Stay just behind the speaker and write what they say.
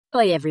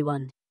Hi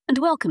everyone, and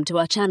welcome to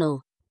our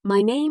channel.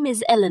 My name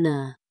is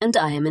Eleanor, and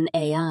I am an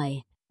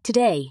AI.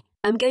 Today,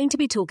 I'm going to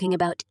be talking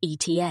about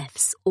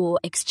ETFs, or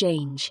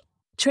exchange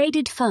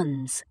traded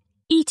funds.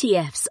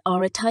 ETFs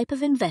are a type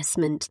of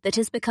investment that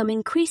has become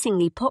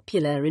increasingly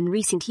popular in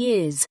recent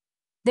years.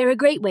 They're a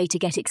great way to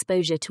get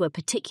exposure to a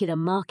particular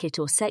market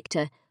or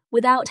sector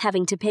without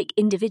having to pick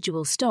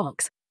individual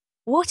stocks.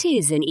 What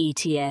is an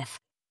ETF?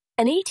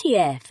 An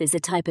ETF is a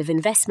type of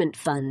investment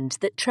fund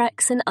that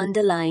tracks an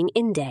underlying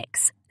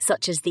index,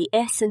 such as the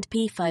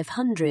S&P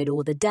 500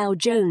 or the Dow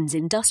Jones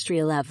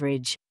Industrial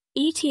Average.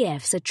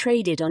 ETFs are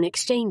traded on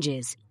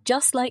exchanges,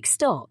 just like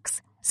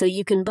stocks, so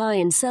you can buy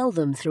and sell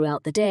them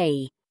throughout the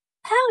day.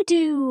 How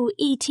do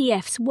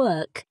ETFs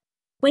work?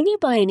 When you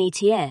buy an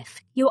ETF,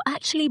 you're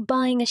actually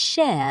buying a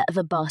share of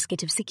a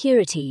basket of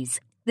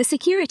securities. The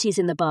securities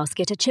in the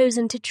basket are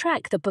chosen to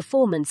track the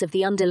performance of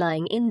the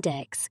underlying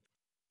index.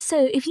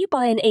 So if you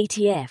buy an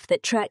ETF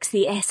that tracks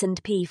the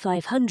S&P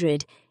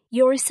 500,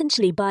 you're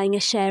essentially buying a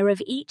share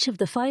of each of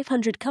the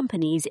 500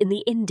 companies in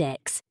the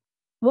index.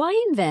 Why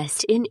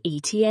invest in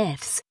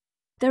ETFs?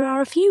 There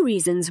are a few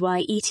reasons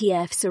why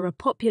ETFs are a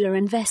popular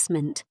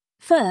investment.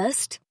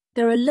 First,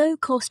 they're a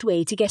low-cost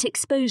way to get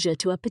exposure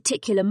to a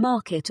particular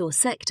market or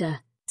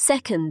sector.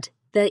 Second,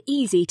 they're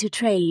easy to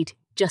trade,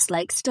 just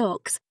like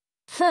stocks.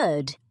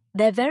 Third,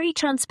 they're very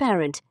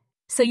transparent,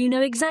 so you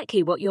know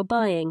exactly what you're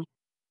buying.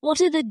 What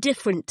are the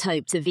different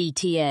types of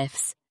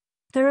ETFs?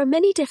 There are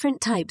many different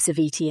types of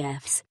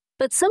ETFs,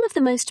 but some of the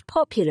most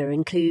popular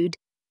include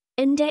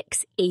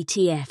index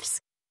ETFs.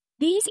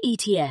 These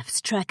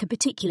ETFs track a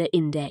particular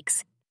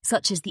index,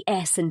 such as the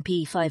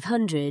S&P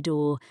 500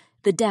 or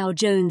the Dow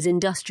Jones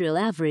Industrial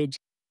Average.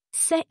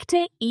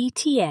 Sector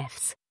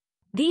ETFs.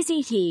 These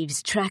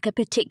ETFs track a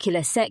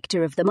particular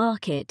sector of the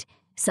market,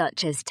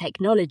 such as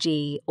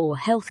technology or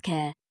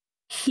healthcare.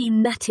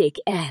 Thematic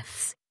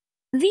ETFs.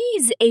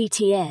 These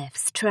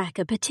ETFs track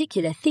a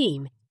particular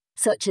theme,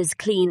 such as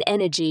clean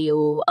energy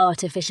or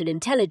artificial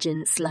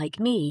intelligence like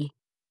me.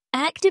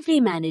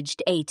 Actively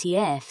managed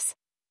ETFs.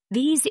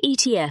 These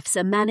ETFs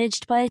are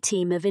managed by a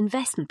team of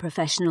investment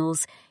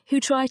professionals who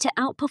try to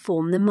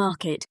outperform the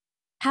market.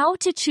 How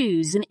to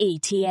choose an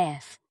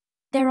ETF?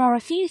 There are a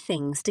few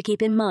things to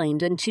keep in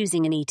mind when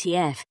choosing an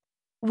ETF.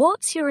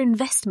 What's your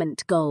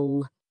investment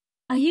goal?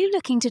 Are you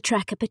looking to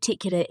track a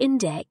particular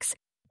index?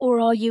 Or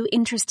are you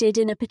interested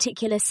in a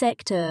particular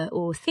sector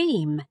or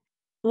theme?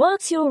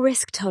 What's your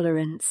risk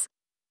tolerance?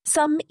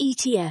 Some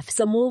ETFs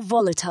are more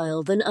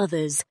volatile than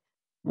others.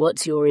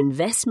 What's your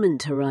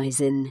investment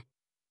horizon?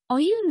 Are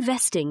you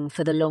investing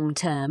for the long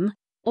term,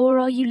 or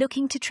are you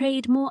looking to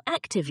trade more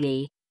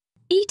actively?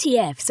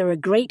 ETFs are a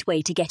great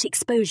way to get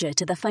exposure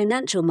to the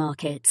financial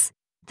markets.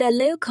 They're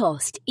low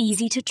cost,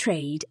 easy to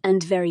trade,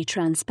 and very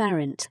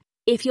transparent.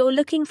 If you're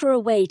looking for a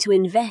way to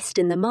invest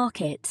in the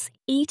markets,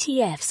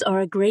 ETFs are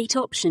a great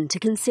option to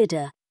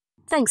consider.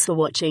 Thanks for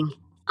watching.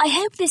 I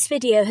hope this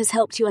video has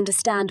helped you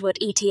understand what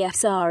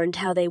ETFs are and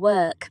how they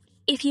work.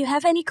 If you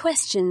have any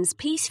questions,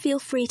 please feel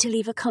free to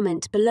leave a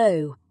comment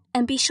below.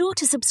 And be sure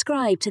to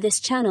subscribe to this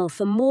channel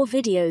for more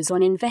videos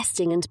on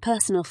investing and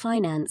personal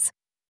finance.